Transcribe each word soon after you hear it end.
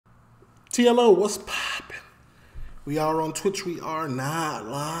TLO, what's poppin'? We are on Twitch, we are not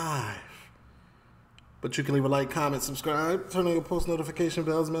live. But you can leave a like, comment, subscribe, turn on your post notification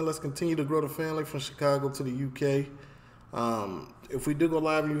bells, man. Let's continue to grow the family from Chicago to the UK. If we do go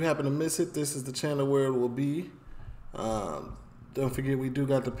live and you happen to miss it, this is the channel where it will be. Don't forget, we do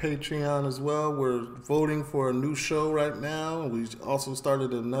got the Patreon as well. We're voting for a new show right now. We also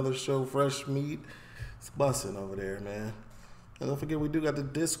started another show, Fresh Meat. It's busting over there, man. And don't forget, we do got the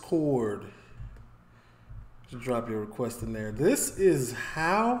Discord. Just drop your request in there. This is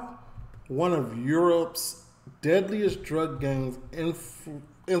how one of Europe's deadliest drug gangs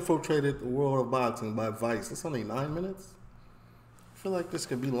infiltrated the world of boxing by Vice. It's only 9 minutes. I feel like this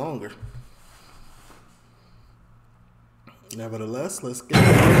could be longer. Nevertheless, let's get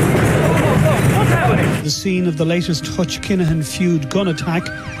it. The scene of the latest Hutch-Kinahan feud gun attack.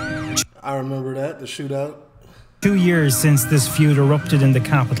 I remember that, the shootout. 2 years since this feud erupted in the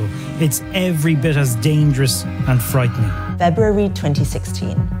capital. It's every bit as dangerous and frightening. February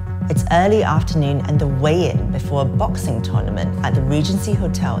 2016. It's early afternoon and the weigh-in before a boxing tournament at the Regency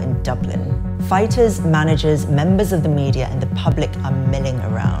Hotel in Dublin. Fighters, managers, members of the media and the public are milling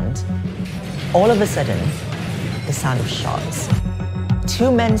around. All of a sudden, the sound of shots.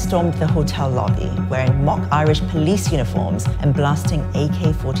 Two men stormed the hotel lobby wearing mock Irish police uniforms and blasting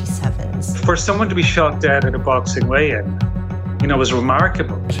AK-47s. For someone to be shot dead at a boxing weigh-in, was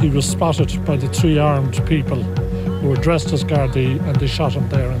remarkable. He was spotted by the three armed people who were dressed as Gardaí, and they shot him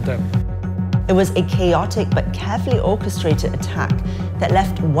there and then. It was a chaotic but carefully orchestrated attack that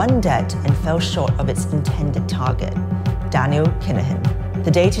left one dead and fell short of its intended target, Daniel Kinahan,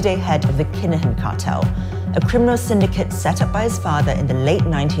 the day-to-day head of the Kinahan cartel, a criminal syndicate set up by his father in the late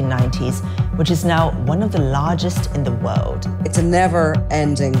 1990s, which is now one of the largest in the world. It's a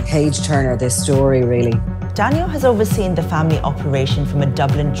never-ending page-turner, this story, really. Daniel has overseen the family operation from a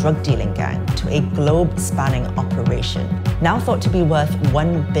Dublin drug dealing gang to a globe-spanning operation, now thought to be worth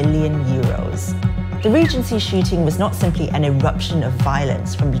 €1 billion. The Regency shooting was not simply an eruption of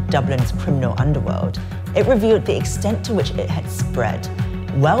violence from Dublin's criminal underworld. It revealed the extent to which it had spread,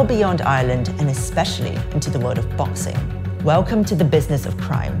 well beyond Ireland and especially into the world of boxing. Welcome to the business of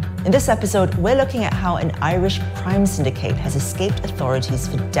crime. In this episode, we're looking at how an Irish crime syndicate has escaped authorities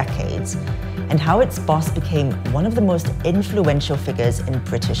for decades and how its boss became one of the most influential figures in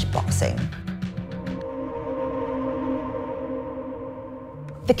British boxing.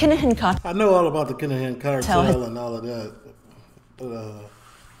 The Kinahan cartel. I know all about the Kinahan cartel and all of that.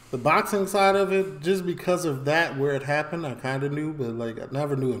 The boxing side of it, just because of that, where it happened, I kind of knew, but I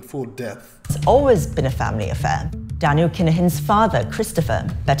never knew in full depth. It's always been a family affair. Daniel Kinahan's father, Christopher,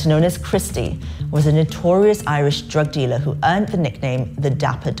 better known as Christy, was a notorious Irish drug dealer who earned the nickname the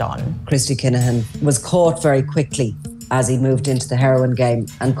Dapper Don. Christy Kinahan was caught very quickly as he moved into the heroin game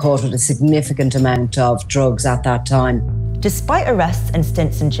and caught with a significant amount of drugs at that time. Despite arrests and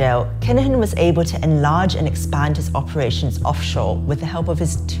stints in jail, Kinahan was able to enlarge and expand his operations offshore with the help of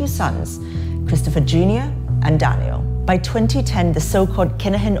his two sons, Christopher Jr. and Daniel. By 2010, the so-called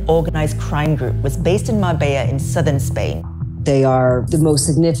Kinahan Organized Crime Group was based in Marbella in southern Spain. They are the most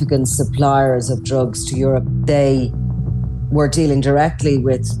significant suppliers of drugs to Europe. They were dealing directly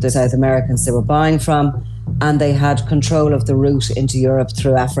with the South Americans they were buying from, and they had control of the route into Europe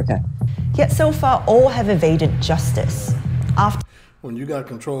through Africa. Yet so far, all have evaded justice. When you got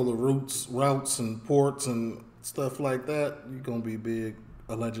control of routes and ports and stuff like that, you're going to be big,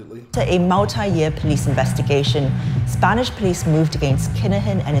 allegedly. After a multi-year police investigation, Spanish police moved against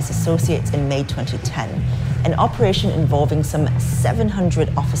Kinahan and his associates in May 2010, an operation involving some 700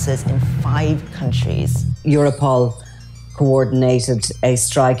 officers in 5 countries. Europol coordinated a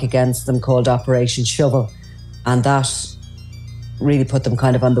strike against them called Operation Shovel, and that really put them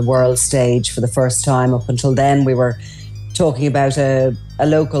kind of on the world stage for the first time. Up until then, we were talking about a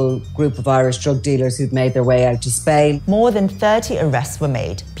local group of Irish drug dealers who'd made their way out to Spain. More than 30 arrests were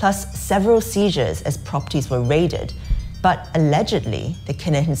made, plus several seizures as properties were raided. But allegedly, the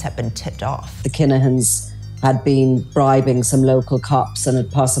Kinahans had been tipped off. The Kinahans had been bribing some local cops and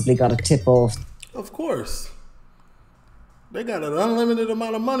had possibly got a tip off. Of course. They got an unlimited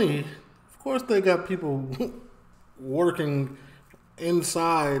amount of money. Of course they got people working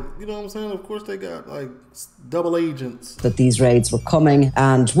inside, you know what I'm saying? Of course they got double agents. That these raids were coming,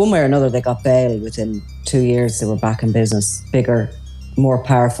 and one way or another they got bail. Within 2 years they were back in business, bigger, more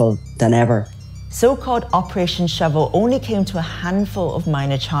powerful than ever. So-called Operation Shovel only came to a handful of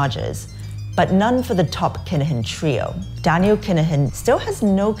minor charges, but none for the top Kinahan trio. Daniel Kinahan still has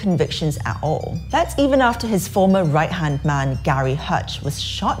no convictions at all. That's even after his former right-hand man, Gary Hutch, was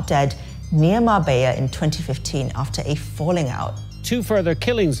shot dead near Marbella in 2015 after a falling out. 2 further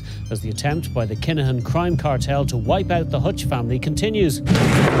killings as the attempt by the Kinahan crime cartel to wipe out the Hutch family continues.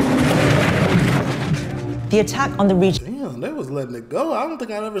 The attack on the Damn, they was letting it go. I don't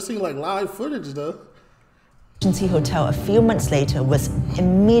think I've ever seen like live footage though. Regency Hotel a few months later was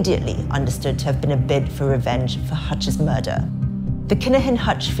immediately understood to have been a bid for revenge for Hutch's murder. The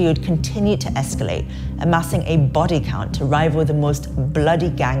Kinahan-Hutch feud continued to escalate, amassing a body count to rival the most bloody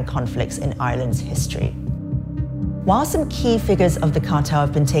gang conflicts in Ireland's history. While some key figures of the cartel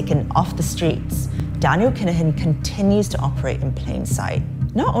have been taken off the streets, Daniel Kinahan continues to operate in plain sight.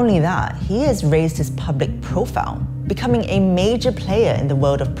 Not only that, he has raised his public profile, becoming a major player in the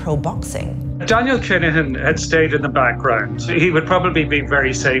world of pro boxing. Daniel Kinahan had stayed in the background. He would probably be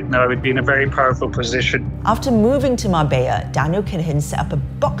very safe now. He'd be in a very powerful position. After moving to Marbella, Daniel Kinahan set up a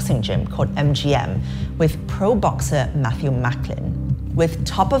boxing gym called MGM with pro boxer Matthew Macklin. With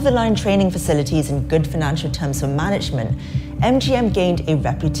top-of-the-line training facilities and good financial terms for management, MGM gained a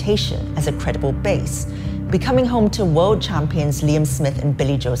reputation as a credible base, becoming home to world champions Liam Smith and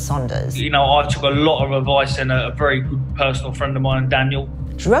Billy Joe Saunders. You know, I took a lot of advice and a very good personal friend of mine, Daniel.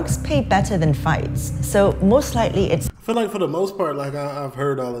 Drugs pay better than fights, so most likely it's I feel like for the most part, like I've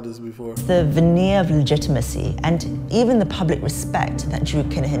heard all of this before. the veneer of legitimacy and even the public respect that drew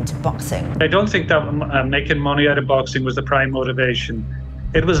Kinahan to boxing. I don't think that making money out of boxing was the prime motivation.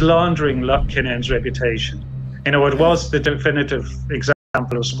 It was laundering Kinahan's reputation. You know, it was the definitive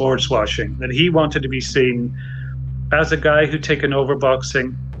example of sports washing, that he wanted to be seen as a guy who'd taken over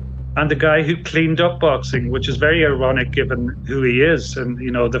boxing and the guy who cleaned up boxing, which is very ironic given who he is and,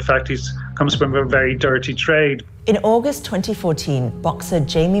 you know, the fact he comes from a very dirty trade. In August 2014, boxer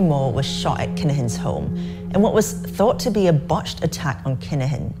Jamie Moore was shot at Kinahan's home in what was thought to be a botched attack on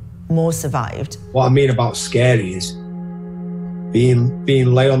Kinahan. Moore survived. What I mean about scary is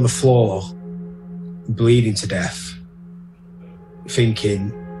being lay on the floor, bleeding to death,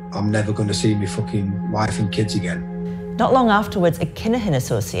 thinking I'm never going to see my fucking wife and kids again. Not long afterwards, a Kinahan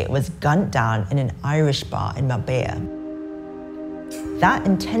associate was gunned down in an Irish bar in Marbella. That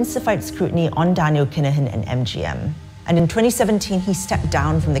intensified scrutiny on Daniel Kinahan and MGM. And in 2017, he stepped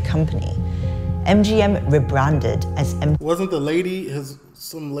down from the company. MGM rebranded as Wasn't the lady,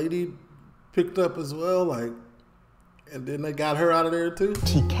 some lady picked up as well? Like, and then they got her out of there too?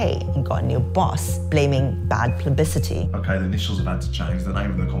 TK and got a new boss, blaming bad publicity. Okay, the initials have had to change, the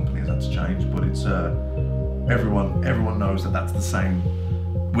name of the company has had to change, but it's everyone knows that that's the same.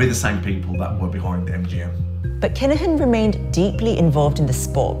 We're the same people that were behind the MGM. But Kinahan remained deeply involved in the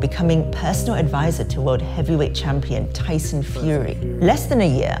sport, becoming personal advisor to world heavyweight champion Tyson Fury. Less than a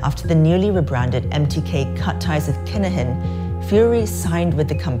year after the newly rebranded MTK cut ties with Kinahan, Fury signed with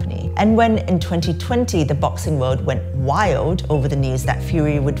the company. And when in 2020 the boxing world went wild over the news that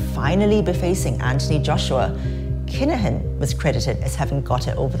Fury would finally be facing Anthony Joshua, Kinahan was credited as having got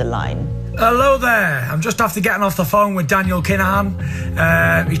it over the line. Hello there, I'm just after getting off the phone with Daniel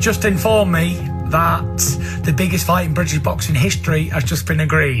Kinahan. He's just informed me that the biggest fight in British boxing history has just been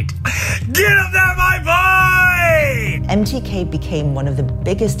agreed. Get up there, my boy! MTK became one of the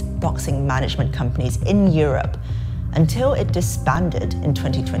biggest boxing management companies in Europe until it disbanded in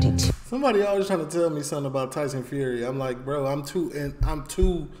 2022. Somebody always trying to tell me something about Tyson Fury. I'm like, bro, I'm too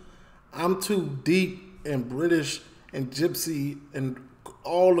deep in British and Gypsy and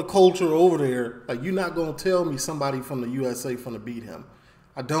all the culture over there. Like, you're not gonna tell me somebody from the USA finna beat him.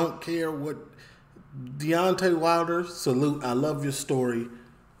 I don't care what. Deontay Wilder, salute. I love your story.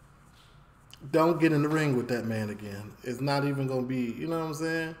 Don't get in the ring with that man again. It's not even gonna be. You know what I'm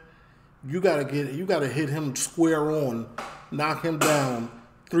saying? You gotta hit him square on, knock him down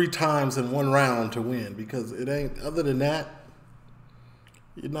 3 times in 1 round to win, because it ain't. Other than that,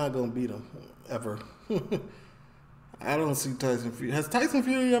 you're not gonna beat him ever. I don't see Tyson Fury. Has Tyson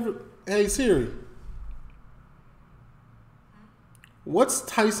Fury ever? Hey Siri, what's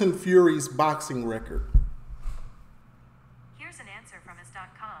Tyson Fury's boxing record? Here's an answer from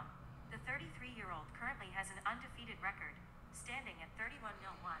his.com. The 33-year-old currently has an undefeated record, standing at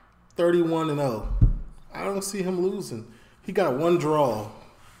 31-1. 31-0. I don't see him losing. He got 1 draw.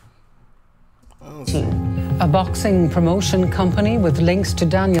 I don't see him. A boxing promotion company with links to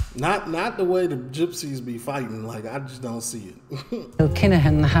Daniel. Not the way the gypsies be fighting. Like, I just don't see it.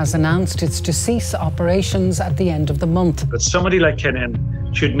 Kinahan has announced it's to cease operations at the end of the month. But somebody like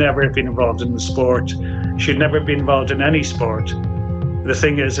Kinahan should never have been involved in the sport, should never have been involved in any sport. The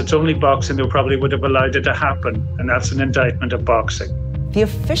thing is, it's only boxing that probably would have allowed it to happen, and that's an indictment of boxing. The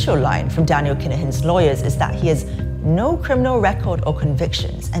official line from Daniel Kinahan's lawyers is that he has no criminal record or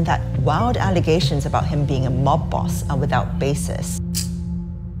convictions, and that wild allegations about him being a mob boss are without basis.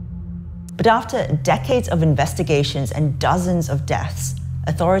 But after decades of investigations and dozens of deaths,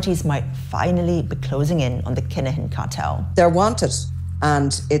 authorities might finally be closing in on the Kinahan cartel. They're wanted,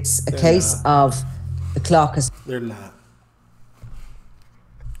 and it's a case of the clock is... They're not.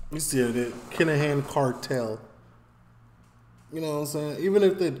 You see the Kinahan cartel. You know what I'm saying? Even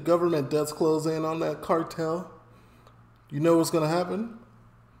if the government does close in on that cartel, you know what's going to happen?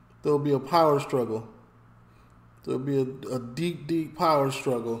 There'll be a power struggle. There'll be a deep, deep power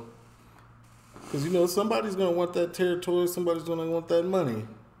struggle. Because, you know, somebody's going to want that territory. Somebody's going to want that money.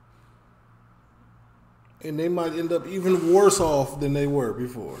 And they might end up even worse off than they were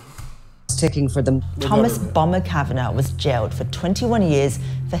before. Ticking for them. Thomas Bomber Kavanagh was jailed for 21 years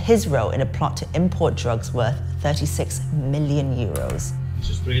for his role in a plot to import drugs worth 36 million euros. This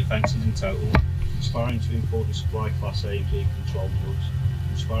is 3 offences in total: conspiring to import and supply Class A and B controlled drugs,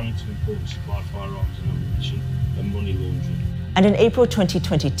 conspiring to import and supply firearms and ammunition, and money laundering. And in April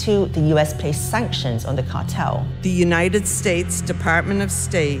 2022, the US placed sanctions on the cartel. The United States Department of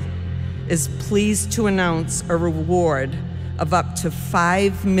State is pleased to announce a reward of up to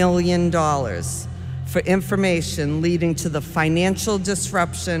 $5 million for information leading to the financial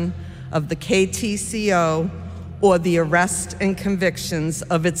disruption of the KTCO or the arrest and convictions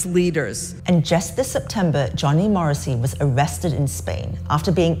of its leaders. And just this September, Johnny Morrissey was arrested in Spain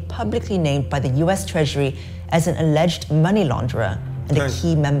after being publicly named by the US Treasury as an alleged money launderer and a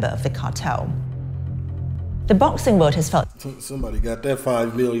key member of the cartel. The boxing world has felt... Somebody got that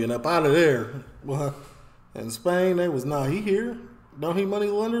 $5 million up out of there. Well, in Spain, they was, nah, he here. Don't he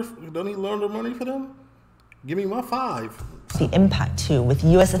launder money for them? Give me my 5. The impact too, with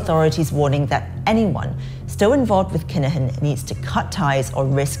US authorities warning that anyone still involved with Kinahan needs to cut ties or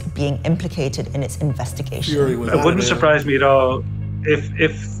risk being implicated in its investigation. It wouldn't surprise me at all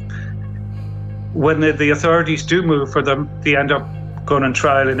if when the authorities do move for them, they end up going on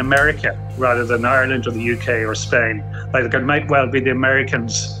trial in America rather than Ireland or the UK or Spain. Like, it might well be the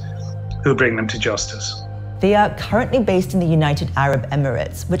Americans who bring them to justice. They are currently based in the United Arab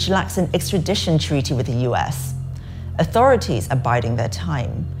Emirates, which lacks an extradition treaty with the US. Authorities are biding their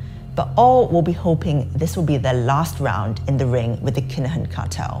time, but all will be hoping this will be their last round in the ring with the Kinahan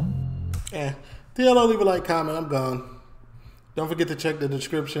cartel. Yeah, DLO, leave a like, comment, I'm gone. Don't forget to check the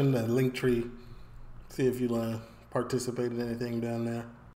description, the link tree, see if you participate in anything down there.